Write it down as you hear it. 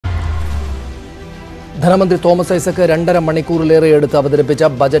ധനമന്ത്രി തോമസ് ഐസക് 2.5 മണിക്കൂറിലേറെ എടുത്ത് അവതരിപ്പിച്ച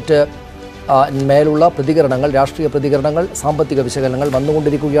ബജറ്റ് മേലുള്ള പ്രതികരണങ്ങൾ, രാഷ്ട്രീയ പ്രതികരണങ്ങൾ, സാമ്പത്തിക വിശകലനങ്ങൾ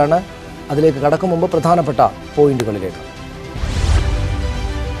വന്നുകൊണ്ടിരിക്കുകയാണ്. അതിലേക്ക് കടക്കും മുമ്പ് പ്രധാനപ്പെട്ട പോയിന്റുകളിലേക്ക്.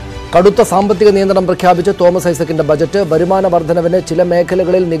 കടുത്ത സാമ്പത്തിക നിയന്ത്രണം പ്രഖ്യാപിച്ച് തോമസ് ഐസക്കിന്റെ ബജറ്റ്. വരുമാന വർധനവിന് ചില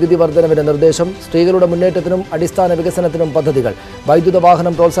മേഖലകളിൽ നികുതി വർധനവിന് നിർദ്ദേശം. സ്ത്രീകളുടെ മുന്നേറ്റത്തിനും അടിസ്ഥാന വികസനത്തിനും പദ്ധതികൾ. വൈദ്യുത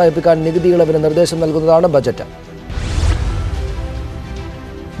വാഹനം പ്രോത്സാഹിപ്പിക്കാൻ നികുതി ഇളവിന് നിർദ്ദേശം നൽകുന്നതാണ് ബജറ്റ്.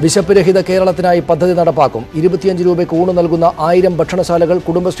 വിശപ്പ് രഹിത കേരളത്തിനായി പദ്ധതി നടപ്പാക്കും. 25 രൂപയ്ക്ക് ഊണ് നൽകുന്ന 1000 ഭക്ഷണശാലകൾ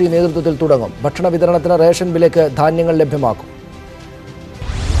കുടുംബശ്രീ നേതൃത്വത്തിൽ തുടങ്ങും. ഭക്ഷണ വിതരണത്തിന് റേഷൻ വിലയ്ക്ക് ധാന്യങ്ങൾ ലഭ്യമാക്കും.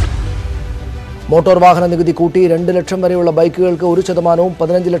 മോട്ടോർ വാഹന നികുതി കൂട്ടി. 2 ലക്ഷം വരെയുള്ള ബൈക്കുകൾക്ക് 1%,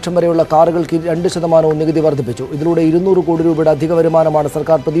 15 ലക്ഷം വരെയുള്ള കാറുകൾക്ക് 2% നികുതി വർദ്ധിപ്പിച്ചു. ഇതിലൂടെ 200 കോടി രൂപയുടെ അധിക വരുമാനമാണ്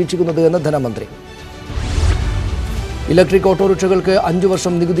സർക്കാർ പ്രതീക്ഷിക്കുന്നത് എന്ന് ധനമന്ത്രി. ഇലക്ട്രിക് ഓട്ടോറിക്ഷകൾക്ക് 5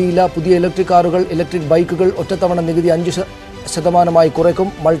 വർഷം നികുതിയില്ല. പുതിയ ഇലക്ട്രിക് കാറുകൾ, ഇലക്ട്രിക് ബൈക്കുകൾ ഒറ്റത്തവണ നികുതി 5% കുറയ്ക്കും.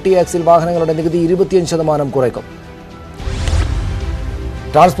 മൾട്ടി ആക്സിൽ വാഹനങ്ങളുടെ നികുതി 25% കുറയ്ക്കും.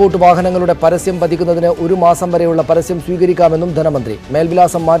 ട്രാൻസ്പോർട്ട് വാഹനങ്ങളുടെ പരസ്യം പതിക്കുന്നതിന് 1 മാസം വരെയുള്ള പരസ്യം സ്വീകരിക്കാമെന്നും ധനമന്ത്രി.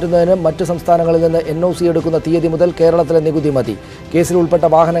 മേൽവിലാസം മാറ്റുന്നതിന് മറ്റ് സംസ്ഥാനങ്ങളിൽ നിന്ന് NOC എടുക്കുന്ന തീയതി മുതൽ കേരളത്തിലെ നികുതി മതി. കേസിൽ ഉൾപ്പെട്ട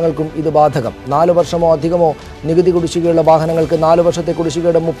വാഹനങ്ങൾക്കും ഇത് ബാധകം. 4 വർഷമോ അധികമോ നികുതി കുടിശ്ശികയുള്ള വാഹനങ്ങൾക്ക് 4 വർഷത്തെ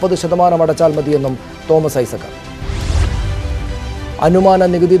കുടിശ്ശികയുടെ 30% അടച്ചാൽ മതിയെന്നും തോമസ് ഐസക്. അനുമാന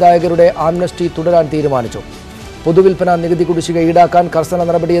നികുതിദായകരുടെ ആംനസ്റ്റി തുടരാൻ തീരുമാനിച്ചു. പൊതുവിൽപ്പന നികുതി കുടിശ്ശിക ഈടാക്കാൻ കർശന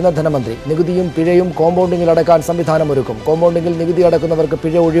നടപടിയെന്ന് ധനമന്ത്രി. നികുതിയും പിഴയും കോമ്പൗണ്ടിങ്ങിൽ അടക്കാൻ സംവിധാനമൊരുക്കും. കോമ്പൗണ്ടിങ്ങിൽ നികുതി അടക്കുന്നവർക്ക്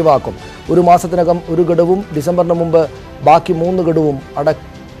പിഴ ഒഴിവാക്കും. 1 മാസത്തിനകം 1 ഗഡുവും ഡിസംബറിന് മുമ്പ് ബാക്കി 3 ഗഡുവും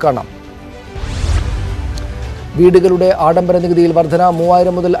അടക്കണം. വീടുകളുടെ ആഡംബര നികുതിയിൽ വർധന.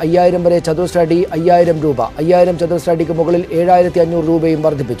 3000 മുതൽ 5000 വരെ ചതുരശ്ര അടി 5000 രൂപ. 5000 ചതുരശ്ര അടിക്ക് മുകളിൽ 7500 രൂപയും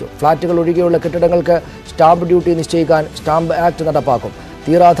വർദ്ധിപ്പിച്ചു. ഫ്ളാറ്റുകൾ ഒഴികെയുള്ള കെട്ടിടങ്ങൾക്ക് സ്റ്റാമ്പ് ഡ്യൂട്ടി നിശ്ചയിക്കാൻ സ്റ്റാമ്പ് ആക്ട് നടപ്പാക്കും.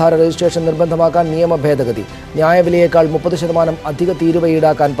 തീരാധാര രജിസ്ട്രേഷൻ നിർബന്ധമാക്കാൻ നിയമ ഭേദഗതി. ന്യായവിലയേക്കാൾ 30% അധിക തീരുവ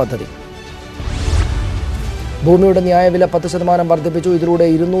ഈടാക്കാൻ പദ്ധതി. ഭൂമിയുടെ ന്യായവില 10% വർദ്ധിപ്പിച്ചു. ഇതിലൂടെ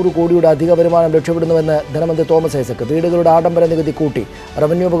 200 കോടിയുടെ അധിക വരുമാനം ലക്ഷ്യമിടുന്നുവെന്ന് ധനമന്ത്രി തോമസ് ഐസക്. വീടുകളുടെ ആഡംബര നികുതി കൂട്ടി.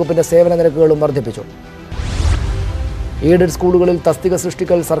 റവന്യൂ വകുപ്പിന്റെ സേവന നിരക്കുകളും വർദ്ധിപ്പിച്ചു. എയ്ഡഡ് സ്കൂളുകളിൽ തസ്തിക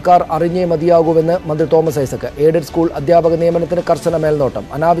സൃഷ്ടിക്കൽ സർക്കാർ അറിഞ്ഞേ മതിയാകൂവെന്ന് മന്ത്രി തോമസ് ഐസക്. എയ്ഡഡ് സ്കൂൾ അധ്യാപക നിയമനത്തിന് കർശന മേൽനോട്ടം.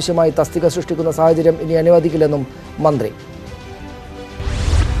 അനാവശ്യമായി തസ്തിക സൃഷ്ടിക്കുന്ന സാഹചര്യം ഇനി അനുവദിക്കില്ലെന്നും മന്ത്രി.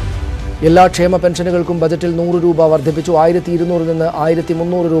 എല്ലാ ക്ഷേമ പെൻഷനുകൾക്കും ബജറ്റിൽ 100 രൂപ വർദ്ധിപ്പിച്ചു. 1200 നിന്ന്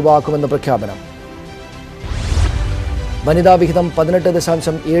 1300 രൂപ ആക്കുമെന്ന് പ്രഖ്യാപനം. വനിതാ വിഹിതം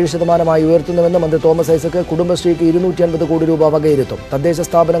 18.7% ഉയർത്തുന്നുവെന്ന് മന്ത്രി തോമസ് ഐസക്. കുടുംബശ്രീക്ക് 250 കോടി രൂപ വകയിരുത്തും. തദ്ദേശ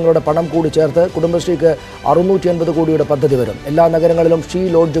സ്ഥാപനങ്ങളുടെ പണം കൂടി ചേർത്ത് കുടുംബശ്രീക്ക് 650 കോടിയുടെ പദ്ധതി വരും. എല്ലാ നഗരങ്ങളിലും ഷീ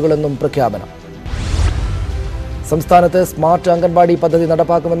ലോഡ്ജുകളെന്നും പ്രഖ്യാപനം. സംസ്ഥാനത്ത് സ്മാർട്ട് അംഗൻവാടി പദ്ധതി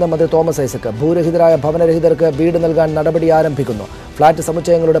നടപ്പാക്കുമെന്ന് മന്ത്രി തോമസ് ഐസക്. ഭൂരഹിതരായ ഭവനരഹിതർക്ക് വീട് നൽകാൻ നടപടി ആരംഭിക്കുന്നു. ഫ്ളാറ്റ്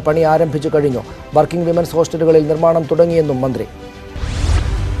സമുച്ചയങ്ങളുടെ പണി ആരംഭിച്ചു കഴിഞ്ഞു. വർക്കിംഗ് വിമൻസ് ഹോസ്റ്റലുകളിൽ നിർമ്മാണം തുടങ്ങിയെന്നും മന്ത്രി.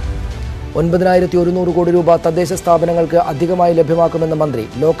 9100 കോടി രൂപ തദ്ദേശ സ്ഥാപനങ്ങൾക്ക് അധികമായി ലഭ്യമാക്കുമെന്ന് മന്ത്രി.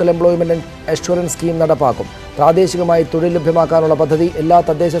 ലോക്കൽ എംപ്ലോയ്മെന്റ് അഷ്വറൻസ് സ്കീം നടപ്പാക്കും. പ്രാദേശികമായി തൊഴിൽ ലഭ്യമാക്കാനുള്ള പദ്ധതി എല്ലാ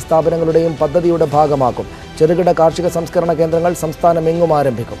തദ്ദേശ സ്ഥാപനങ്ങളുടെയും പദ്ധതിയുടെ ഭാഗമാക്കും. ചെറുകിട കാർഷിക സംസ്കരണ കേന്ദ്രങ്ങൾ സംസ്ഥാനമെങ്ങും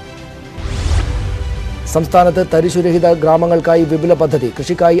ആരംഭിക്കും. സംസ്ഥാനത്ത് തരിശുരഹിത ഗ്രാമങ്ങൾക്കായി വിപുല പദ്ധതി.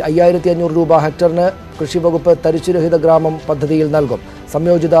 കൃഷിക്കായി 5500 രൂപ ഹെക്ടറിന് കൃഷിവകുപ്പ് തരിശുരഹിത ഗ്രാമം പദ്ധതിയിൽ നൽകും.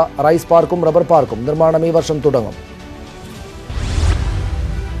 സംയോജിത റൈസ് പാർക്കും റബ്ബർ പാർക്കും നിർമ്മാണം ഈ വർഷം തുടങ്ങും.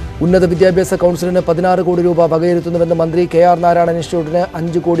 ഉന്നത വിദ്യാഭ്യാസ കൗൺസിലിന് 16 കോടി രൂപ വകയിരുത്തുന്നുവെന്ന് മന്ത്രി. KR നാരായണൻ ഇൻസ്റ്റിറ്റ്യൂട്ടിന്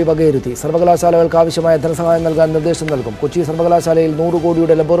 5 കോടി വകയിരുത്തി. സർവകലാശാലകൾക്ക് ആവശ്യമായ ധനസഹായം നൽകാൻ നിർദ്ദേശം നൽകും. കൊച്ചി സർവകലാശാലയിൽ 100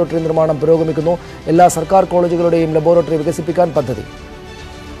 കോടിയുടെ ലബോറട്ടറി നിർമ്മാണം പുരോഗമിക്കുന്നു. എല്ലാ സർക്കാർ കോളേജുകളുടെയും ലബോറട്ടറി വികസിപ്പിക്കാൻ പദ്ധതി.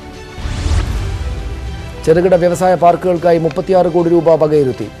 ചെറുകിട വ്യവസായ പാർക്കുകൾക്കായി 36 കോടി രൂപ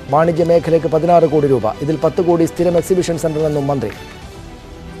വകയിരുത്തി. വാണിജ്യ മേഖലയ്ക്ക് 16 കോടി രൂപ. ഇതിൽ 10 കോടി സ്ഥിരം എക്സിബിഷൻ സെന്ററിനെന്നും മന്ത്രി.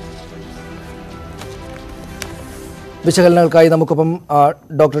 വിശകലനങ്ങൾക്കായി നമുക്കൊപ്പം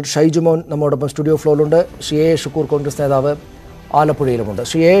ഡോക്ടർ ഷൈജുമോൻ നമ്മോടൊപ്പം സ്റ്റുഡിയോ ഫ്ലോറിലുണ്ട്. ശ്രീ A. ഷുക്കൂർ കോൺഗ്രസ് നേതാവ് ആലപ്പുഴയിലുമുണ്ട്.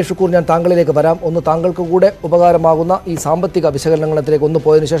 ശ്രീ A. ഷുക്കൂർ, ഞാൻ താങ്കളിലേക്ക് വരാം. ഒന്ന് താങ്കൾക്ക് കൂടെ ഉപകാരമാകുന്ന ഈ സാമ്പത്തിക വിശകലനത്തിലേക്ക് ഒന്ന്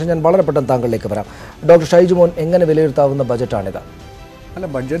പോയതിനു ശേഷം ഞാൻ വളരെ പെട്ടെന്ന് താങ്കളിലേക്ക് വരാം. ഡോക്ടർ ഷൈജുമോൻ, എങ്ങനെ വിലയിരുത്താവുന്ന ബജറ്റാണിത്? അല്ല,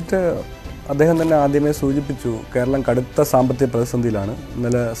 ബഡ്ജറ്റ് അദ്ദേഹം തന്നെ ആദ്യമേ സൂചിപ്പിച്ചു, കേരളം കടുത്ത സാമ്പത്തിക പ്രതിസന്ധിയിലാണ്.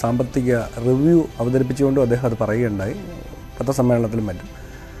 ഇന്നലെ സാമ്പത്തിക റിവ്യൂ അവതരിപ്പിച്ചുകൊണ്ടും അദ്ദേഹം അത് പറയുകയുണ്ടായി. പത്രസമ്മേളനത്തിലും മറ്റും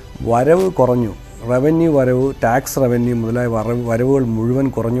വരവ് കുറഞ്ഞു, റവന്യൂ വരവ്, ടാക്സ് റവന്യൂ മുതലായ വരവുകൾ മുഴുവൻ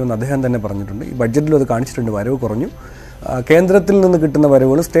കുറഞ്ഞു എന്ന് അദ്ദേഹം തന്നെ പറഞ്ഞിട്ടുണ്ട്. ഈ ബഡ്ജറ്റിലും അത് കാണിച്ചിട്ടുണ്ട്, വരവ് കുറഞ്ഞു. കേന്ദ്രത്തിൽ നിന്ന് കിട്ടുന്ന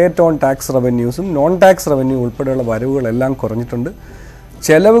വരവുകൾ, state on tax റവന്യൂസും non tax revenue ഉൾപ്പെടെയുള്ള വരവുകളെല്ലാം കുറഞ്ഞിട്ടുണ്ട്.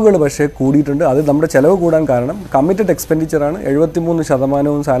 ചെലവുകൾ പക്ഷേ കൂടിയിട്ടുണ്ട്. അത് നമ്മുടെ ചെലവ് കൂടാൻ കാരണം കമ്മിറ്റഡ് എക്സ്പെൻഡിച്ചറാണ്.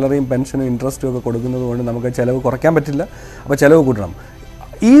 73% സാലറിയും പെൻഷനും ഇൻട്രസ്റ്റും ഒക്കെ കൊടുക്കുന്നത് കൊണ്ട് നമുക്ക് ചെലവ് കുറയ്ക്കാൻ പറ്റില്ല. അപ്പോൾ ചെലവ് കൂട്ടണം.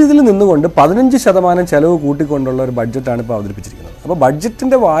 ഈ ഇതിൽ നിന്നുകൊണ്ട് 15% ചെലവ് കൂട്ടിക്കൊണ്ടുള്ള ഒരു ബഡ്ജറ്റാണ് ഇപ്പോൾ അവതരിപ്പിച്ചിരിക്കുന്നത്. അപ്പോൾ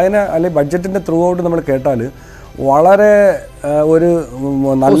ബഡ്ജറ്റിൻ്റെ വായന അല്ലെങ്കിൽ ബഡ്ജറ്റിൻ്റെ ത്രൂ ഔട്ട് നമ്മൾ കേട്ടാൽ വളരെ ഒരു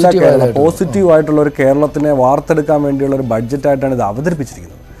നല്ല പോസിറ്റീവായിട്ടുള്ള ഒരു കേരളത്തിനെ വാർത്തെടുക്കാൻ വേണ്ടിയുള്ള ഒരു ബഡ്ജറ്റായിട്ടാണ് ഇത്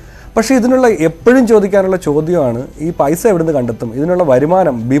അവതരിപ്പിച്ചിരിക്കുന്നത്. പക്ഷേ ഇതിനുള്ള എപ്പോഴും ചോദിക്കാനുള്ള ചോദ്യമാണ് ഈ പൈസ എവിടുന്ന് കണ്ടെത്തും, ഇതിനുള്ള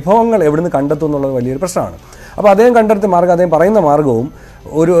വരുമാനം വിഭവങ്ങൾ എവിടുന്ന് കണ്ടെത്തും എന്നുള്ളത് വലിയൊരു പ്രശ്നമാണ്. അപ്പോൾ അദ്ദേഹം കണ്ടെത്തിയ മാർഗ്ഗം, അദ്ദേഹം പറയുന്ന മാർഗ്ഗവും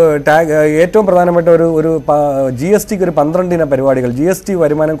ഒരു ഏറ്റവും പ്രധാനപ്പെട്ട ഒരു GST ഒരു 12 പരിപാടികൾ, GST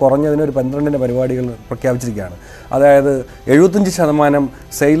വരുമാനം കുറഞ്ഞതിന് ഒരു 12 പരിപാടികൾ പ്രഖ്യാപിച്ചിരിക്കുകയാണ്. അതായത് 75%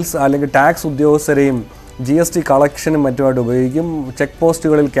 സെയിൽസ് അല്ലെങ്കിൽ ടാക്സ് ഉദ്യോഗസ്ഥരെയും GST കളക്ഷനും മറ്റുമായിട്ട് ഉപയോഗിക്കും. ചെക്ക്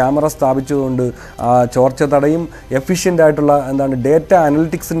പോസ്റ്റുകളിൽ ക്യാമറ സ്ഥാപിച്ചുകൊണ്ട് ചോർച്ച തടയും. എഫിഷ്യൻ്റായിട്ടുള്ള ഡേറ്റ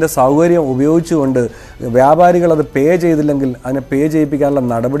അനലിറ്റിക്സിൻ്റെ സൗകര്യം ഉപയോഗിച്ചുകൊണ്ട് വ്യാപാരികൾ അത് പേ ചെയ്തില്ലെങ്കിൽ അതിനെ പേ ചെയ്യിപ്പിക്കാനുള്ള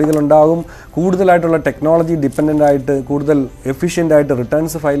നടപടികളുണ്ടാകും. കൂടുതലായിട്ടുള്ള ടെക്നോളജി ഡിപ്പെൻഡൻ്റ് ആയിട്ട് കൂടുതൽ എഫിഷ്യൻ്റായിട്ട്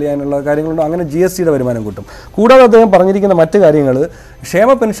റിട്ടേൺസ് ഫയൽ ചെയ്യാനുള്ള കാര്യങ്ങളുണ്ട്. അങ്ങനെ GSTയുടെ വരുമാനം കൂട്ടും. കൂടാതെ അദ്ദേഹം പറഞ്ഞിരിക്കുന്ന മറ്റ് കാര്യങ്ങൾ, ക്ഷേമ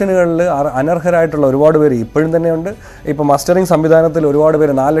പെൻഷനുകളിൽ അനർഹരായിട്ടുള്ള ഒരുപാട് പേര് ഇപ്പോഴും തന്നെയുണ്ട്. ഇപ്പോൾ മസ്റ്ററിംഗ് സംവിധാനത്തിൽ ഒരുപാട്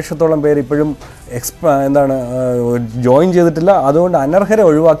പേര് 4 ലക്ഷത്തോളം പേര് ഇപ്പോഴും ജോയിൻ ചെയ്തിട്ടില്ല. അതുകൊണ്ട് അനർഹരെ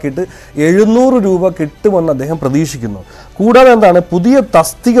ഒഴിവാക്കിയിട്ട് 700 രൂപ കിട്ടുമെന്ന് അദ്ദേഹം പ്രതീക്ഷിക്കുന്നു. കൂടാതെ പുതിയ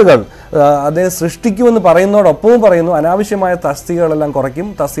തസ്തികകൾ അദ്ദേഹം സൃഷ്ടിക്കുമെന്ന് പറയുന്നതോടൊപ്പവും പറയുന്നു അനാവശ്യമായ തസ്തികകളെല്ലാം കുറയ്ക്കും,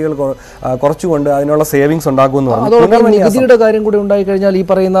 തസ്തികകൾ കുറച്ചുകൊണ്ട് അതിനുള്ള സേവിങ്സ് ഉണ്ടാക്കുമെന്ന് പറഞ്ഞു. നികുതിയുടെ കാര്യം കൂടി ഉണ്ടായി കഴിഞ്ഞാൽ ഈ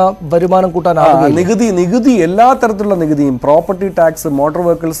പറയുന്ന വരുമാനം കൂട്ടാൻ നികുതി എല്ലാ തരത്തിലുള്ള നികുതിയും, പ്രോപ്പർട്ടി ടാക്സ്, മോട്ടോർ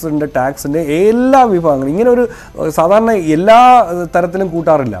വെഹിക്കിൾസിന്റെ ടാക്സിന്റെ എല്ലാ വിഭാഗങ്ങളും ഇങ്ങനെ ഒരു സാധാരണ എല്ലാ തരത്തിലും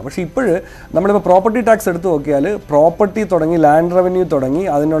കൂട്ടാറില്ല. പക്ഷേ ഇപ്പോഴ് നമ്മളിപ്പോൾ പ്രോപ്പർട്ടി ടാക്സ് എടുത്തു നോക്കിയാൽ പ്രോപ്പർട്ടി തുടങ്ങി, ലാൻഡ് റവന്യൂ തുടങ്ങി,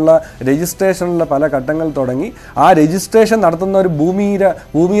 അതിനുള്ള രജിസ്ട്രേഷനുള്ള പല ഘട്ടങ്ങൾ തുടങ്ങി, ആ രജിസ്ട്രേഷൻ നടത്തുന്ന ഒരു ഭൂമി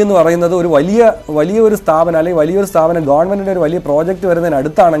എന്ന് പറയുന്നത് ഒരു വലിയ ഒരു സ്ഥാപനം അല്ലെങ്കിൽ വലിയൊരു സ്ഥാപനം ഗവൺമെന്റിന്റെ ഒരു വലിയ പ്രോജക്റ്റ്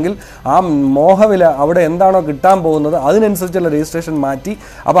വരുന്നതിനടുത്താണെങ്കിൽ ആ മോഹവില അവിടെ എന്താണോ കിട്ടാൻ പോകുന്നത് അതിനനുസരിച്ചുള്ള രജിസ്ട്രേഷൻ മാറ്റി.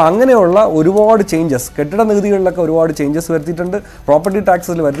 അപ്പോൾ അങ്ങനെയുള്ള ഒരുപാട് ചേഞ്ചസ് കെട്ടിട നികുതികളിലൊക്കെ ഒരുപാട് ചേഞ്ചസ് വരുത്തിയിട്ടുണ്ട്, പ്രോപ്പർട്ടി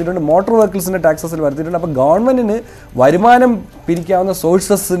ടാക്സിൽ വരുത്തിയിട്ടുണ്ട്, മോട്ടോർ വെഹിക്കിൾസിന്റെ ടാക്സസിൽ വരുത്തിയിട്ടുണ്ട്. അപ്പോൾ ഗവൺമെന്റിന് വരുമാനം പിരിക്കാവുന്ന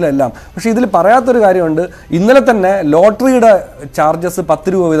സോഴ്സസിലെല്ലാം. പക്ഷേ ഇതിൽ പറയാത്തൊരു കാര്യമുണ്ട്. ഇന്നലെ തന്നെ ലോട്ടറിയുടെ ചാർജസ്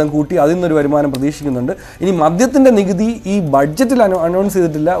 10 രൂപ വീതം കൂട്ടി അതിൽ നിന്നൊരു വരുമാനം പ്രതീക്ഷിക്കുന്നുണ്ട്. ഇനി മദ്യത്തിന്റെ നികുതി ഈ ബഡ്ജറ്റിൽ അനൗൺസ്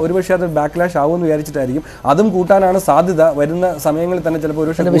ചെയ്തിട്ടില്ല. ഒരുപക്ഷെ അത് ബാക്ക്ലാഷ് ആവുമെന്ന് വിചാരിച്ചിട്ടായിരിക്കും. അതും കൂട്ടാനുള്ള സാധ്യത വരുന്ന സമയങ്ങളിൽ തന്നെ ചിലപ്പോൾ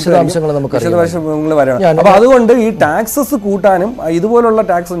വിശദാംശങ്ങൾ വരണം. അപ്പോൾ അതുകൊണ്ട് ഈ ടാക്സസ് കൂട്ടാനും ഇതുപോലുള്ള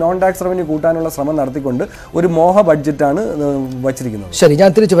ടാക്സ് നോൺ ടാക്സ് റവന്യൂ കൂട്ടാനുള്ള ശ്രമം നടത്തിക്കൊണ്ട് ഒരു മോഹ ബഡ്ജറ്റാണ് വച്ചിരിക്കുന്നത്. ശരി,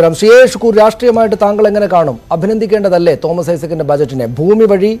 ഞാൻ തിരിച്ചു വരാം. ശ്രീ ഷുക്കൂർ, രാഷ്ട്രീയമായിട്ട് താങ്കൾ എങ്ങനെ കാണും? അഭിനന്ദിക്കേണ്ടതല്ലേ തോമസ് ഐസക്കിന്റെ ബജറ്റിനെ? ഭൂമി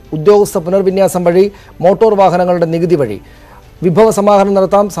വഴി, ഉദ്യോഗസ്ഥ പുനർവിന്യാസം വഴി, മോട്ടോർ വാഹനങ്ങളുടെ നികുതി വഴി വിഭവ സമാഹരണം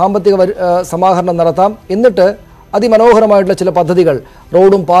നടത്താം, സാമ്പത്തിക സമാഹരണം നടത്താം. എന്നിട്ട് അതിമനോഹരമായിട്ടുള്ള ചില പദ്ധതികൾ,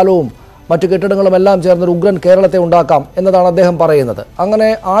 റോഡും പാലവും മറ്റു കെട്ടിടങ്ങളും എല്ലാം ചേർന്നൊരു ഉഗ്രൻ കേരളത്തെ ഉണ്ടാക്കാം എന്നതാണ് അദ്ദേഹം പറയുന്നത്. അങ്ങനെ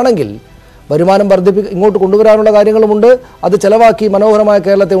ആണെങ്കിൽ വരുമാനം ഇങ്ങോട്ട് കൊണ്ടുവരാനുള്ള കാര്യങ്ങളുമുണ്ട്, അത് ചെലവാക്കി മനോഹരമായ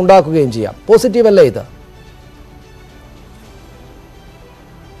കേരളത്തെ ഉണ്ടാക്കുകയും ചെയ്യാം. പോസിറ്റീവ് അല്ലേ ഇത്?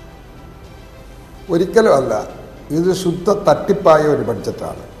 ഒരിക്കലും അല്ല. ഇത് ശുദ്ധ തട്ടിപ്പായ ഒരു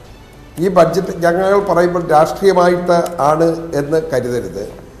ബഡ്ജറ്റാണ്. ഈ ബഡ്ജറ്റ് ഞങ്ങൾ പറയുമ്പോൾ രാഷ്ട്രീയമായിട്ട് ആണ് എന്ന് കരുതരുത്.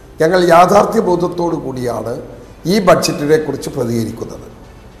 ഞങ്ങൾ യാഥാർത്ഥ്യബോധത്തോടു കൂടിയാണ് ഈ ബഡ്ജറ്റിനെ കുറിച്ച് പ്രതികരിക്കുന്നത്.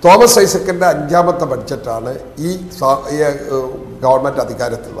 തോമസ് ഐസക്കിൻ്റെ 5ാമത്തെ ബഡ്ജറ്റാണ് ഈ ഗവൺമെൻറ്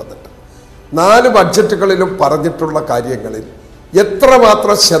അധികാരത്തിൽ വന്നിട്ട്. 4 ബഡ്ജറ്റുകളിലും പറഞ്ഞിട്ടുള്ള കാര്യങ്ങളിൽ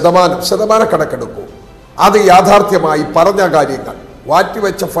എത്രമാത്രം ശതമാന കണക്കെടുക്കൂ, അത് യാഥാർത്ഥ്യമായി പറഞ്ഞ കാര്യങ്ങൾ,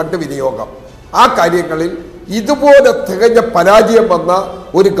 മാറ്റിവെച്ച ഫണ്ട് വിനിയോഗം, ആ കാര്യങ്ങളിൽ ഇതുപോലെ തികഞ്ഞ പരാജയം വന്ന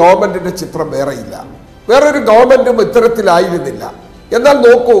ഒരു ഗവൺമെൻറ്റിൻ്റെ ചിത്രം വേറെയില്ല. വേറൊരു ഗവൺമെൻറ്റും ഇത്തരത്തിലായിരുന്നില്ല. എന്നാൽ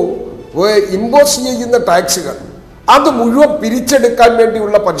നോക്കൂ, ഇമ്പോസ് ചെയ്യുന്ന ടാക്സുകൾ അത് മുഴുവൻ പിരിച്ചെടുക്കാൻ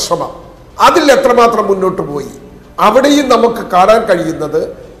വേണ്ടിയുള്ള പരിശ്രമം, അതിൽ എത്രമാത്രം മുന്നോട്ട് പോയി. അവിടെയും നമുക്ക് കാണാൻ കഴിയുന്നത്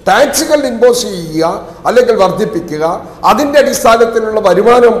ടാക്സുകൾ ഇമ്പോസ് ചെയ്യുക അല്ലെങ്കിൽ വർദ്ധിപ്പിക്കുക, അതിൻ്റെ അടിസ്ഥാനത്തിലുള്ള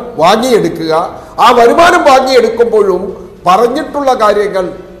വരുമാനം വാങ്ങിയെടുക്കുക. ആ വരുമാനം വാങ്ങിയെടുക്കുമ്പോഴും പറഞ്ഞിട്ടുള്ള കാര്യങ്ങൾ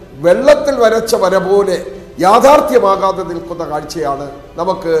വെള്ളത്തിൽ വരച്ച വര പോലെ യാഥാർത്ഥ്യമാകാതെ നിൽക്കുന്ന കാഴ്ചയാണ്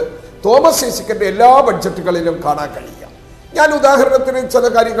നമുക്ക് തോമസ് ഐസക്കിൻ്റെ എല്ലാ ബഡ്ജറ്റുകളിലും കാണാൻ കഴിയുക. ഞാൻ ഉദാഹരണത്തിന് ചില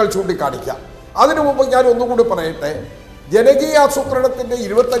കാര്യങ്ങൾ ചൂണ്ടിക്കാണിക്കാം. അതിനു മുമ്പ് ഞാൻ ഒന്നുകൂടി പറയട്ടെ. ജനകീയ ആസൂത്രണത്തിൻ്റെ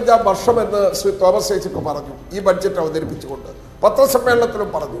 25ാം വർഷമെന്ന് ശ്രീ തോമസ് ഐസക്ക് പറഞ്ഞു ഈ ബഡ്ജറ്റ് അവതരിപ്പിച്ചുകൊണ്ട്. പത്രസമ്മേളനത്തിലും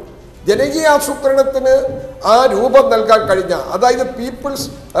പറഞ്ഞു. ജനകീയ ആസൂത്രണത്തിന് ആ രൂപം നൽകാൻ കഴിഞ്ഞ, അതായത് പീപ്പിൾസ്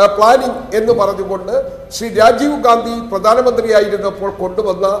പ്ലാനിംഗ് എന്ന് പറഞ്ഞുകൊണ്ട് ശ്രീ രാജീവ് ഗാന്ധി പ്രധാനമന്ത്രിയായിരുന്നപ്പോൾ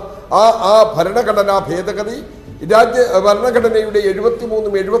കൊണ്ടുവന്ന ആ ഭരണഘടനാ ഭേദഗതി, ഭരണഘടനയുടെ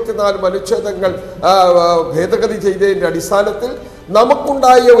 73, 74 അനുച്ഛേദങ്ങൾ ഭേദഗതി ചെയ്തതിൻ്റെ അടിസ്ഥാനത്തിൽ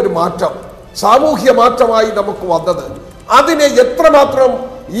നമുക്കുണ്ടായ ഒരു മാറ്റം, സാമൂഹ്യ മാറ്റമായി നമുക്ക് വന്നത്, അതിനെ എത്രമാത്രം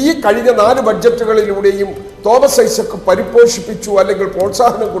ഈ കഴിഞ്ഞ 4 ബഡ്ജറ്റുകളിലൂടെയും തോമസ് ഐസക്ക് പരിപോഷിപ്പിച്ചു അല്ലെങ്കിൽ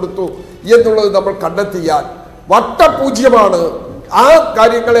പ്രോത്സാഹനം കൊടുത്തു എന്നുള്ളത് നമ്മൾ കണ്ടെത്തിയാൽ വട്ടപൂജ്യമാണ് ആ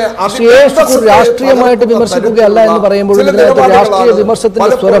കാര്യങ്ങളെ രാഷ്ട്രീയമായിട്ട് വിമർശിക്കുകയല്ല എന്ന് പറയുമ്പോൾ രാഷ്ട്രീയ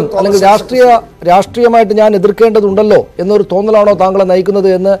വിമർശനത്തിന്റെ സ്വരം അല്ലെങ്കിൽ രാഷ്ട്രീയമായിട്ട് ഞാൻ എതിർക്കേണ്ടതുണ്ടല്ലോ എന്നൊരു തോന്നലാണോ താങ്കളെ നയിക്കുന്നത്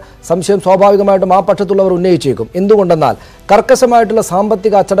എന്ന് സംശയം സ്വാഭാവികമായിട്ടും ആ പക്ഷത്തുള്ളവർ ഉന്നയിച്ചേക്കും. എന്തുകൊണ്ടെന്നാൽ കർക്കശമായിട്ടുള്ള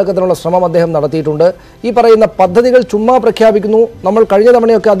സാമ്പത്തിക അച്ചടക്കത്തിനുള്ള ശ്രമം അദ്ദേഹം നടത്തിയിട്ടുണ്ട്. ഈ പറയുന്ന പദ്ധതികൾ ചുമ്മാ പ്രഖ്യാപിക്കുന്നു. നമ്മൾ കഴിഞ്ഞ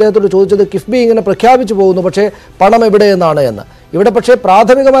തവണയൊക്കെ അദ്ദേഹത്തോട് ചോദിച്ചത് കിഫ്ബി ഇങ്ങനെ പ്രഖ്യാപിച്ചു പോകുന്നു, പക്ഷേ പണം എവിടെയെന്നാണ് എന്ന്. ഇവിടെ പക്ഷേ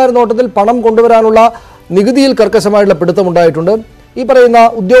പ്രാഥമികമായ നോട്ടത്തിൽ പണം കൊണ്ടുവരാനുള്ള നികുതിയിൽ കർക്കശമായിട്ടുള്ള പിടുത്തമുണ്ടായിട്ടുണ്ട്. ഈ പറയുന്ന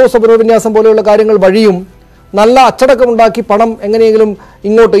ഉദ്യോഗസ്ഥ പുനർവിന്യാസം പോലെയുള്ള കാര്യങ്ങൾ വഴിയും നല്ല അച്ചടക്കമുണ്ടാക്കി പണം എങ്ങനെയെങ്കിലും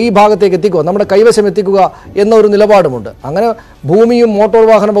ഇങ്ങോട്ട് ഈ ഭാഗത്തേക്ക് എത്തിക്കുക, നമ്മുടെ കൈവശം എത്തിക്കുക എന്ന ഒരു നിലപാടുമുണ്ട്. അങ്ങനെ ഭൂമിയും മോട്ടോർ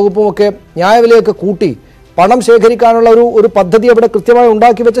വാഹന വകുപ്പും ഒക്കെ ന്യായവിലയൊക്കെ കൂട്ടി പണം ശേഖരിക്കാനുള്ള ഒരു പദ്ധതി അവിടെ കൃത്യമായി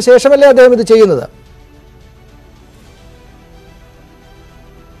ഉണ്ടാക്കി വെച്ച ശേഷമല്ലേ അദ്ദേഹം ഇത് ചെയ്യുന്നത്?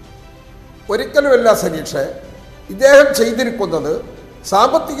 ഒരിക്കലുമല്ല സനീഷേ. ഇദ്ദേഹം ചെയ്തിരിക്കുന്നത്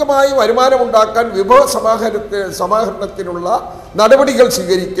സാമ്പത്തികമായി വരുമാനമുണ്ടാക്കാൻ വിഭവ സമാഹരണത്തിനുള്ള നടപടികൾ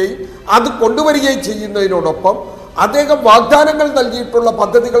സ്വീകരിക്കുകയും അത് കൊണ്ടുവരികയും ചെയ്യുന്നതിനോടൊപ്പം അദ്ദേഹം വാഗ്ദാനങ്ങൾ നൽകിയിട്ടുള്ള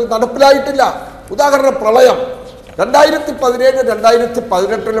പദ്ധതികൾ നടപ്പിലായിട്ടില്ല. ഉദാഹരണം പ്രളയം,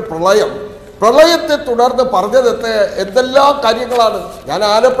 2017-2018 പ്രളയത്തെ തുടർന്ന് പറഞ്ഞത് എന്തെല്ലാം കാര്യങ്ങളാണ്. ഞാൻ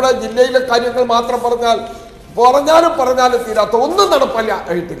ആലപ്പുഴ ജില്ലയിലെ കാര്യങ്ങൾ മാത്രം പറഞ്ഞാലും തീരാത്ത ഒന്നും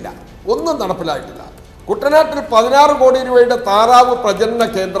നടപ്പിലായിട്ടില്ല. കുട്ടനാട്ടിൽ 16 കോടി രൂപയുടെ താറാവ് പ്രജനന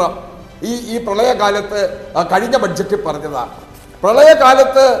കേന്ദ്രം ഈ പ്രളയകാലത്ത് കഴിഞ്ഞ ബഡ്ജറ്റിൽ പറഞ്ഞതാണ്.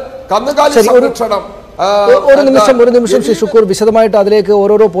 പ്രളയകാലത്ത് കന്നുകാലി സംരക്ഷണം. ഒരു നിമിഷം ശ്രീ ഷുക്കൂർ, വിശദമായിട്ട് അതിലേക്ക്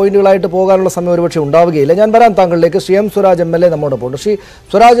ഓരോരോ പോയിന്റുകളായിട്ട് പോകാനുള്ള സമയം ഒരുപക്ഷെ ഉണ്ടാവുകയില്ല. ഞാൻ വരാൻ താങ്കളിലേക്ക്. ശ്രീ എം സ്വരാജ് MLA നമ്മോടൊപ്പം ഉണ്ട്. ശ്രീ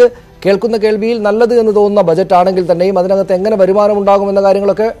സ്വരാജ്, കേൾക്കുന്ന കേൾവിയിൽ നല്ലത് എന്ന് തോന്നുന്ന ബജറ്റ് ആണെങ്കിൽ തന്നെയും അതിനകത്ത് എങ്ങനെ വരുമാനം ഉണ്ടാകുമെന്ന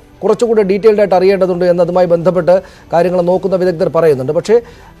കാര്യങ്ങളൊക്കെ കുറച്ചുകൂടി ഡീറ്റെയിൽഡ് ആയിട്ട് അറിയേണ്ടതുണ്ട് എന്നതുമായി ബന്ധപ്പെട്ട് കാര്യങ്ങൾ നോക്കുന്ന വിദഗ്ധർ പറയുന്നുണ്ട്. പക്ഷേ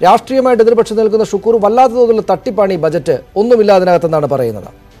രാഷ്ട്രീയമായിട്ട് എതിർപക്ഷം നിൽക്കുന്ന ഷുക്കൂർ വല്ലാത്ത തോതിലുള്ള തട്ടിപ്പാണ് ഈ ബജറ്റ്, ഒന്നുമില്ല അതിനകത്തെന്നാണ് പറയുന്നത്.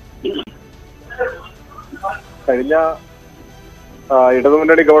 കഴിഞ്ഞ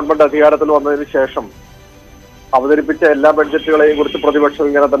ഇടതുമുന്നണി ഗവൺമെന്റ് അധികാരത്തിൽ വന്നതിന് ശേഷം അവതരിപ്പിച്ച എല്ലാ ബഡ്ജറ്റുകളെയും കുറിച്ച് പ്രതിപക്ഷം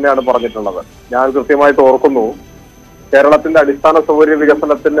ഇങ്ങനെ തന്നെയാണ് പറഞ്ഞിട്ടുള്ളത്. ഞാൻ കൃത്യമായിട്ട് ഓർക്കുന്നു, കേരളത്തിന്റെ അടിസ്ഥാന സൗകര്യ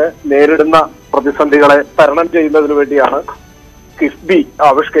വികസനത്തിന് നേരിടുന്ന പ്രതിസന്ധികളെ തരണം ചെയ്യുന്നതിന് വേണ്ടിയാണ് കിഫ്ബി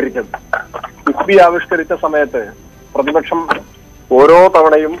ആവിഷ്കരിച്ചത്. കിഫ്ബി ആവിഷ്കരിച്ച സമയത്ത് പ്രതിപക്ഷം ഓരോ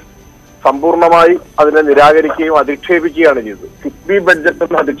തവണയും സമ്പൂർണമായി അതിനെ നിരാകരിക്കുകയും അധിക്ഷേപിക്കുകയാണ് ചെയ്തത്. കിഫ്ബി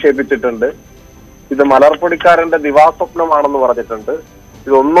ബഡ്ജറ്റ് അധിക്ഷേപിച്ചിട്ടുണ്ട്, ഇത് മലർപ്പൊടിക്കാരന്റെ ദിവാസ്വപ്നമാണെന്ന് പറഞ്ഞിട്ടുണ്ട്,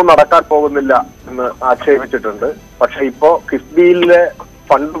 ഇതൊന്നും നടക്കാൻ പോകുന്നില്ല എന്ന് ആക്ഷേപിച്ചിട്ടുണ്ട്. പക്ഷെ ഇപ്പോ കിഫ്ബിയിലെ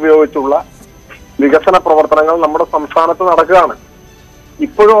ഫണ്ട് ഉപയോഗിച്ചുള്ള വികസന പ്രവർത്തനങ്ങൾ നമ്മുടെ സംസ്ഥാനത്ത് നടക്കുകയാണ്.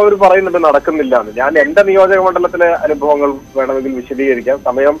 ഇപ്പോഴും അവർ പറയുന്നുണ്ട് നടക്കുന്നില്ല എന്ന്. ഞാൻ എന്റെ നിയോജക മണ്ഡലത്തിലെ അനുഭവങ്ങൾ വേണമെങ്കിൽ വിശദീകരിക്കാം,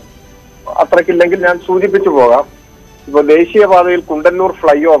 സമയം അത്രയ്ക്കില്ലെങ്കിൽ ഞാൻ സൂചിപ്പിച്ചു പോകാം. ഇപ്പൊ ദേശീയപാതയിൽ കുണ്ടന്നൂർ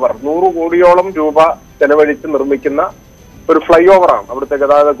ഫ്ലൈ ഓവർ 100 കോടിയോളം രൂപ ചെലവഴിച്ച് നിർമ്മിക്കുന്ന ഒരു ഫ്ലൈ ഓവറാണ് അവിടുത്തെ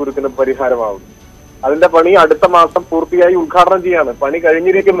ഗതാഗത കുരുക്കിന് പരിഹാരമാവുന്നത്. അതിന്റെ പണി അടുത്ത മാസം പൂർത്തിയായി ഉദ്ഘാടനം ചെയ്യാണ്. പണി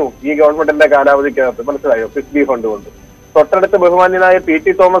കഴിഞ്ഞിരിക്കുന്നു ഈ ഗവൺമെന്റിന്റെ കാലാവധിക്കകത്ത്, മനസ്സിലായോ, കിഫ്ബി ഫണ്ട് കൊണ്ട്. തൊട്ടടുത്ത് ബഹുമാന്യനായ PT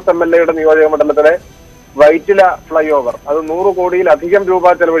തോമസ് MLA നിയോജക മണ്ഡലത്തിലെ വൈറ്റില ഫ്ലൈ ഓവർ, അത് 100 കോടിയിലധികം രൂപ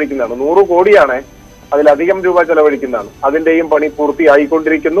ചെലവഴിക്കുന്നതാണ്. 100 കോടിയാണ്, അതിലധികം രൂപ ചെലവഴിക്കുന്നതാണ്. അതിന്റെയും പണി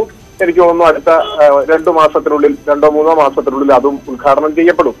പൂർത്തിയായിക്കൊണ്ടിരിക്കുന്നു. എനിക്ക് തോന്നുന്നു അടുത്ത 2 മാസത്തിനുള്ളിൽ 2-3 മാസത്തിനുള്ളിൽ അതും ഉദ്ഘാടനം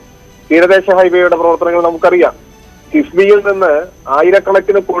ചെയ്യപ്പെടും. തീരദേശ ഹൈവേയുടെ പ്രവർത്തനങ്ങൾ നമുക്കറിയാം. കിഫ്ബിയിൽ നിന്ന്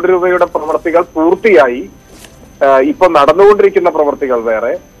ആയിരക്കണക്കിന് കോടി രൂപയുടെ പ്രവർത്തികൾ പൂർത്തിയായി. ഇപ്പൊ നടന്നുകൊണ്ടിരിക്കുന്ന പ്രവർത്തികൾ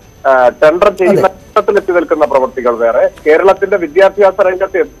വേറെ, ടെൻഡർ ചെയ്യുന്ന ഘട്ടത്തിലെത്തി നിൽക്കുന്ന പ്രവർത്തികൾ വേറെ. കേരളത്തിന്റെ വിദ്യാഭ്യാസ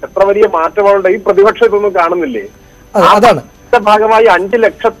രംഗത്ത് എത്ര വലിയ മാറ്റമുണ്ട്, ഈ പ്രതിപക്ഷം ഇതൊന്നും കാണുന്നില്ലേ? ഭാഗമായി 5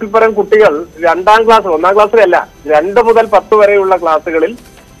 ലക്ഷത്തിൽ പരം കുട്ടികൾ 2ാം ക്ലാസ്, 1ാം ക്ലാസ്സിലല്ല 2 മുതൽ 10 വരെയുള്ള ക്ലാസ്സുകളിൽ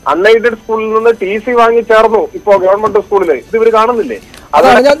അൺഎയ്ഡഡ് സ്കൂളിൽ നിന്ന് TC വാങ്ങി ചേർന്നു ഇപ്പോ ഗവൺമെന്റ് സ്കൂളിൽ. ഇത് ഇവർ കാണുന്നില്ലേ?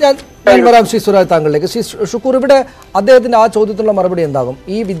 ഞാൻ വരാം ശ്രീ സ്വരാജ് താങ്കളിലേക്ക്. ശ്രീ ഷുക്കൂർ, ഇവിടെ അദ്ദേഹത്തിന്റെ ആ ചോദ്യത്തിനുള്ള മറുപടി എന്താകും?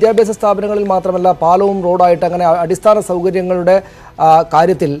 ഈ വിദ്യാഭ്യാസ സ്ഥാപനങ്ങളിൽ മാത്രമല്ല, പാലവും റോഡായിട്ട് അങ്ങനെ അടിസ്ഥാന സൗകര്യങ്ങളുടെ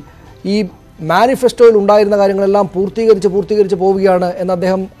കാര്യത്തിൽ ഈ മാനിഫെസ്റ്റോയിൽ ഉണ്ടായിരുന്ന കാര്യങ്ങളെല്ലാം പൂർത്തീകരിച്ച് പോവുകയാണ് എന്ന്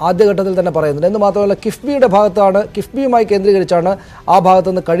അദ്ദേഹം ആദ്യഘട്ടത്തിൽ തന്നെ പറയുന്നുണ്ട്. എന്ന് മാത്രമല്ല, കിഫ്ബിയുടെ ഭാഗത്താണ്, കിഫ്ബിയുമായി കേന്ദ്രീകരിച്ചാണ് ആ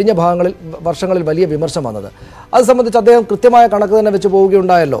ഭാഗത്തുനിന്ന് കഴിഞ്ഞ വർഷങ്ങളിൽ വലിയ വിമർശനം വന്നത്. അത് സംബന്ധിച്ച് അദ്ദേഹം കൃത്യമായ കണക്ക് തന്നെ വെച്ച്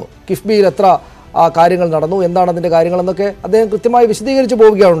പോവുകയുണ്ടായല്ലോ. കിഫ്ബിയിൽ എത്ര കാര്യങ്ങൾ നടന്നു, എന്താണ് അതിൻ്റെ കാര്യങ്ങളെന്നൊക്കെ അദ്ദേഹം കൃത്യമായി വിശദീകരിച്ച്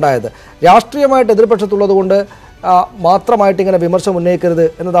പോവുകയാണ് ഉണ്ടായത്. രാഷ്ട്രീയമായിട്ട് എതിർപക്ഷത്തുള്ളത് കൊണ്ട് മാത്രമായിട്ട് ഇങ്ങനെ വിമർശനം ഉന്നയിക്കരുത്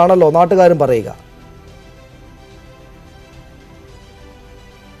എന്നതാണല്ലോ നാട്ടുകാരും പറയുക.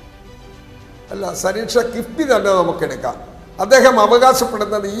 അല്ല സനീഷ, കിഫ്ബി തന്നെ നമുക്കെടുക്കാം. അദ്ദേഹം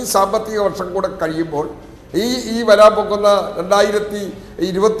അവകാശപ്പെടുന്നത് ഈ സാമ്പത്തിക വർഷം കൂടെ കഴിയുമ്പോൾ, ഈ വരാൻ പോകുന്ന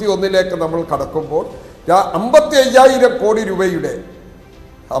 2021 നമ്മൾ കടക്കുമ്പോൾ 55,000 കോടി രൂപയുടെ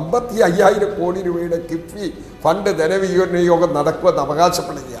 55,000 കോടി രൂപയുടെ കിഫ്ബി ഫണ്ട് ധനവിനിയോഗം നടക്കുമെന്ന്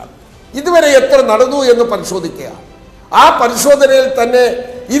അവകാശപ്പെടുകയാണ്. ഇതുവരെ എത്ര നടന്നു എന്ന് പരിശോധിക്കുക. ആ പരിശോധനയിൽ തന്നെ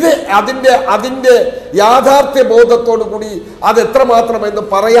ഇത് അതിൻ്റെ യാഥാർത്ഥ്യ ബോധത്തോടു കൂടി അത് എത്രമാത്രം എന്ന്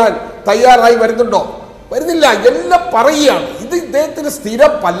പറയാൻ തയ്യാറായി വരുന്നുണ്ടോ? വരുന്നില്ല. എല്ലാം പറയുകയാണ്. ഇത് ഇദ്ദേഹത്തിന്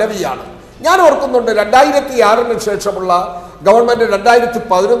സ്ഥിരം പല്ലവിയാണ്. ഞാൻ ഓർക്കുന്നുണ്ട് 2006 ശേഷമുള്ള ഗവൺമെന്റ്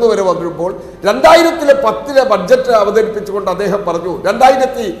 2011 വരെ വന്നിരുമ്പോൾ 2010 ബഡ്ജറ്റ് അവതരിപ്പിച്ചുകൊണ്ട് അദ്ദേഹം പറഞ്ഞു,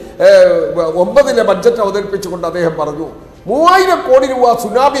 2009 ബഡ്ജറ്റ് അവതരിപ്പിച്ചുകൊണ്ട് അദ്ദേഹം പറഞ്ഞു 3000 കോടി രൂപ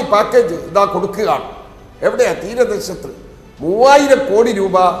സുനാമി പാക്കേജ് ഇതാ കൊടുക്കുകയാണ്. എവിടെയാ? തീരദേശത്ത് 3000 കോടി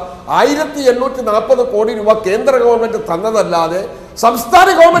രൂപ, 1840 കോടി രൂപ കേന്ദ്ര ഗവൺമെന്റ് തന്നതല്ലാതെ സംസ്ഥാന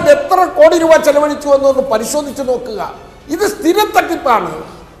ഗവൺമെന്റ് എത്ര കോടി രൂപ ചെലവഴിച്ചു എന്നൊന്ന് പരിശോധിച്ച് നോക്കുക. ഇത് സ്ഥിരം തട്ടിപ്പാണ്.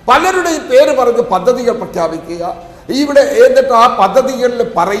 പലരുടെയും പേര് പറഞ്ഞ് പദ്ധതികൾ പ്രഖ്യാപിക്കുക, ഇവിടെ എന്നിട്ട് ആ പദ്ധതികളിൽ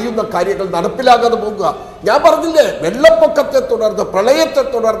പറയുന്ന കാര്യങ്ങൾ നടപ്പിലാകാതെ പോകുക. ഞാൻ പറഞ്ഞില്ലേ, വെള്ളപ്പൊക്കത്തെ തുടർന്ന് പ്രളയത്തെ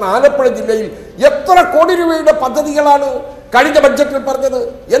തുടർന്ന് ആലപ്പുഴ ജില്ലയിൽ എത്ര കോടി രൂപയുടെ പദ്ധതികളാണ് കഴിഞ്ഞ ബഡ്ജറ്റിൽ പറഞ്ഞത്?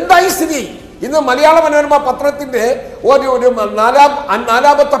 എന്തായി സ്ഥിതി? ഇന്ന് മലയാള മനോരമ പത്രത്തിന്റെ ഒരു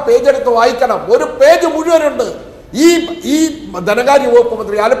 4-ാമത്തെ പേജ് എടുത്ത് വായിക്കണം. ഒരു പേജ് മുഴുവനുണ്ട്. ഈ ധനകാര്യ വകുപ്പ്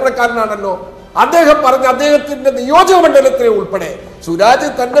മന്ത്രി ആലപ്പുഴക്കാരനാണല്ലോ. അദ്ദേഹം പറഞ്ഞ അദ്ദേഹത്തിന്റെ നിയോജക മണ്ഡലത്തിലെ ഉൾപ്പെടെ സുരാജ്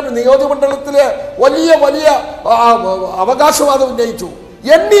തന്റെ നിയോജക മണ്ഡലത്തിലെ വലിയ അവകാശവാദം ഉന്നയിച്ചു.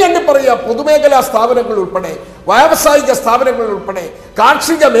 എണ്ണി പറയാ, പൊതുമേഖലാ സ്ഥാപനങ്ങൾ ഉൾപ്പെടെ, വ്യാവസായിക സ്ഥാപനങ്ങൾ ഉൾപ്പെടെ,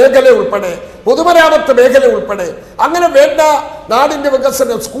 കാർഷിക മേഖല ഉൾപ്പെടെ, പൊതുമരാമത്ത് മേഖല ഉൾപ്പെടെ, അങ്ങനെ വേണ്ട നാടിന്റെ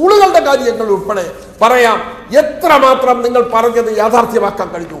വികസനം, സ്കൂളുകളുടെ കാര്യങ്ങൾ ഉൾപ്പെടെ പറയാം. എത്രമാത്രം നിങ്ങൾ പറഞ്ഞത് യാഥാർത്ഥ്യമാക്കാൻ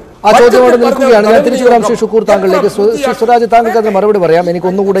കഴിഞ്ഞു? ആ ചോദ്യമോട് നിൽക്കുകയാണ്. ഞാൻ തിരിച്ചു വരാം ശ്രീ ഷുക്കൂർ താങ്കളിലേക്ക്. ശ്രീ സ്വരാജ്, താങ്കൾക്ക് അതിന് മറുപടി പറയാം. എനിക്ക്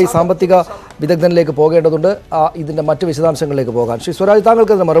ഒന്നുകൂടെ ഈ സാമ്പത്തിക വിദഗ്ധനിലേക്ക് പോകേണ്ടതുണ്ട്, ഇതിന്റെ മറ്റ് വിശദാംശങ്ങളിലേക്ക് പോകാൻ. ശ്രീ സ്വരാജ്,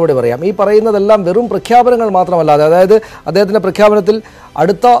 താങ്കൾക്ക് അതിന് മറുപടി പറയാം. ഈ പറയുന്നതെല്ലാം വെറും പ്രഖ്യാപനങ്ങൾ മാത്രമല്ലാതെ, അതായത് അദ്ദേഹത്തിന്റെ പ്രഖ്യാപനത്തിൽ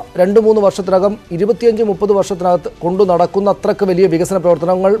അടുത്ത 2-3 വർഷത്തിനകം 25-30 വർഷത്തിനകത്ത് കൊണ്ടു നടക്കുന്ന അത്രക്ക് വലിയ വികസന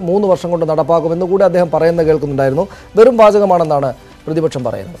പ്രവർത്തനങ്ങൾ 3 വർഷം കൊണ്ട് നടപ്പാക്കുമെന്ന് കൂടി അദ്ദേഹം പറയുന്നത് കേൾക്കുന്നുണ്ടായിരുന്നു. വെറും വാചകമാണെന്നാണ് പ്രതിപക്ഷം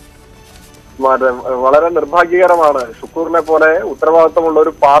പറയുന്നത്. വളരെ നിർഭാഗ്യകരമാണ്. ഷുക്കൂറിനെ പോലെ ഉത്തരവാദിത്തമുള്ള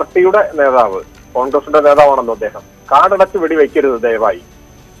ഒരു പാർട്ടിയുടെ നേതാവ്, കോൺഗ്രസിന്റെ നേതാവാണല്ലോ അദ്ദേഹം, കാടടച്ച് വെടിവെക്കരുത് ദയവായി.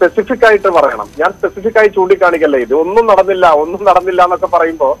 സ്പെസിഫിക് ആയിട്ട് പറയണം. ഞാൻ സ്പെസിഫിക് ആയി ചൂണ്ടിക്കാണിക്കല്ലേ, ഇത് ഒന്നും നടന്നില്ല എന്നൊക്കെ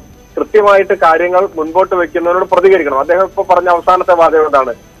പറയുമ്പോൾ കൃത്യമായിട്ട് കാര്യങ്ങൾ മുൻപോട്ട് വെക്കുന്നതിനോട് പ്രതികരിക്കണം. അദ്ദേഹം ഇപ്പൊ പറഞ്ഞ അവസാനത്തെ വാദം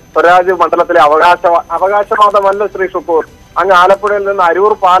എന്താണ്? സ്വരാജ് മണ്ഡലത്തിലെ അവകാശവാദമല്ല ശ്രീ ഷുക്കൂർ. അങ്ങ് ആലപ്പുഴയിൽ നിന്ന്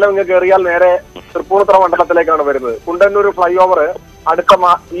അരൂർ പാലം ഇങ്ങ് കയറിയാൽ നേരെ തൃപ്പൂണിത്തുറ മണ്ഡലത്തിലേക്കാണ് വരുന്നത്. കുണ്ടന്നൂർ ഫ്ലൈ ഓവർ അടുത്ത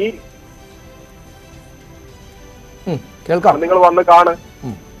നിങ്ങൾ വന്ന് കാണു.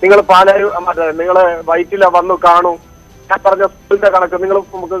 നിങ്ങൾ നിങ്ങള് വൈറ്റില വന്നു കാണൂ. ഞാൻ പറഞ്ഞ സ്കൂളിന്റെ കണക്ക് നിങ്ങൾ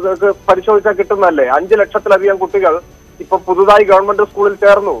പരിശോധിച്ചാൽ കിട്ടുന്നതല്ലേ. 5 ലക്ഷത്തിലധികം കുട്ടികൾ ഇപ്പൊ പുതുതായി ഗവൺമെന്റ് സ്കൂളിൽ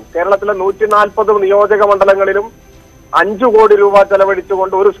ചേർന്നു. കേരളത്തിലെ 140 നിയോജക മണ്ഡലങ്ങളിലും 5 കോടി രൂപ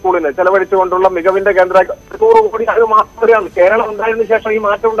ചെലവഴിച്ചുകൊണ്ട് ഒരു സ്കൂളിന് ചെലവഴിച്ചുകൊണ്ടുള്ള മികവിന്റെ കേന്ദ്ര 100 കോടി അത് മാത്രമാണ്. കേരളം ഉണ്ടായതിനു ശേഷം ഈ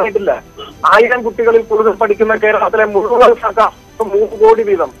മാറ്റം ഉണ്ടായിട്ടില്ല. 1000 കുട്ടികളിൽ കൂടുതൽ പഠിക്കുന്ന കേരളത്തിലെ മുഴുവൻ സർക്കാർ 3 കോടി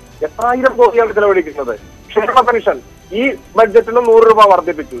വീതം എത്രായിരം കോടിയാണ് ചെലവഴിക്കുന്നത്. ക്ഷേമ പെൻഷൻ ഈ ബഡ്ജറ്റിലും 100 രൂപ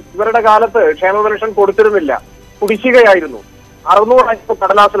വർദ്ധിപ്പിച്ചു. ഇവരുടെ കാലത്ത് ക്ഷേമ പെൻഷൻ കൊടുത്തിരുന്നില്ല, കുടിശ്ശികയായിരുന്നു. 600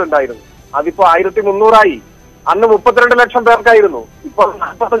 കടലാസിലുണ്ടായിരുന്നു. അതിപ്പോ 1300 അന്ന് 32 ലക്ഷം പേർക്കായിരുന്നു, ഇപ്പൊ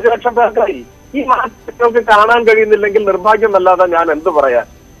 45 ലക്ഷം പേർക്കായി. ഈ മാറ്റങ്ങൾക്ക് കാണാൻ കഴിയുന്നില്ലെങ്കിൽ നിർഭാഗ്യമല്ലാതെ ഞാൻ എന്ത് പറയാൻ.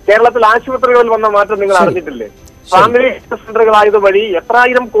 കേരളത്തിൽ ആശുപത്രികളിൽ വന്ന മാറ്റം നിങ്ങൾ അറിഞ്ഞിട്ടില്ലേ? ഫാമിലി സെന്ററുകളായത് വഴി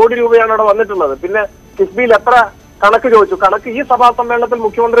എത്രായിരം കോടി രൂപയാണ് അവിടെ വന്നിട്ടുള്ളത്. പിന്നെ കിഫ്ബിയിൽ എത്ര കണക്ക് ചോദിച്ചു. കണക്ക് ഈ സഭാ സമ്മേളനത്തിൽ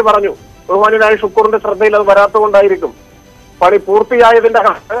മുഖ്യമന്ത്രി പറഞ്ഞു. ബഹുമാനായ ഷുക്കൂറിന്റെ ശ്രദ്ധയിൽ അത് വരാത്തുകൊണ്ടായിരിക്കും. പണി പൂർത്തിയായതിന്റെ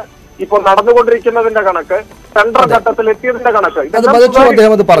കണക്ക്, ഇപ്പോൾ നടന്നുകൊണ്ടിരിക്കുന്നതിന്റെ കണക്ക്, സെൻട്രൽ ഘട്ടത്തിൽ എത്തിയതിന്റെ കണക്ക്,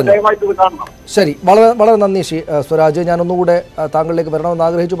 അദ്ദേഹം അത് പറഞ്ഞു. ശരി, വളരെ നന്ദി ശ്രീ സ്വരാജ്. ഞാൻ ഒന്നുകൂടെ താങ്കളിലേക്ക് വരണമെന്ന്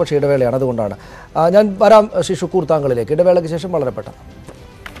ആഗ്രഹിച്ചു, പക്ഷേ ഇടവേളയാണ്, അതുകൊണ്ടാണ് ഞാൻ വരാം. ശ്രീ ഷുക്കൂർ താങ്കളിലേക്ക് ഇടവേളയ്ക്ക് ശേഷം വളരെ പെട്ടെന്ന്.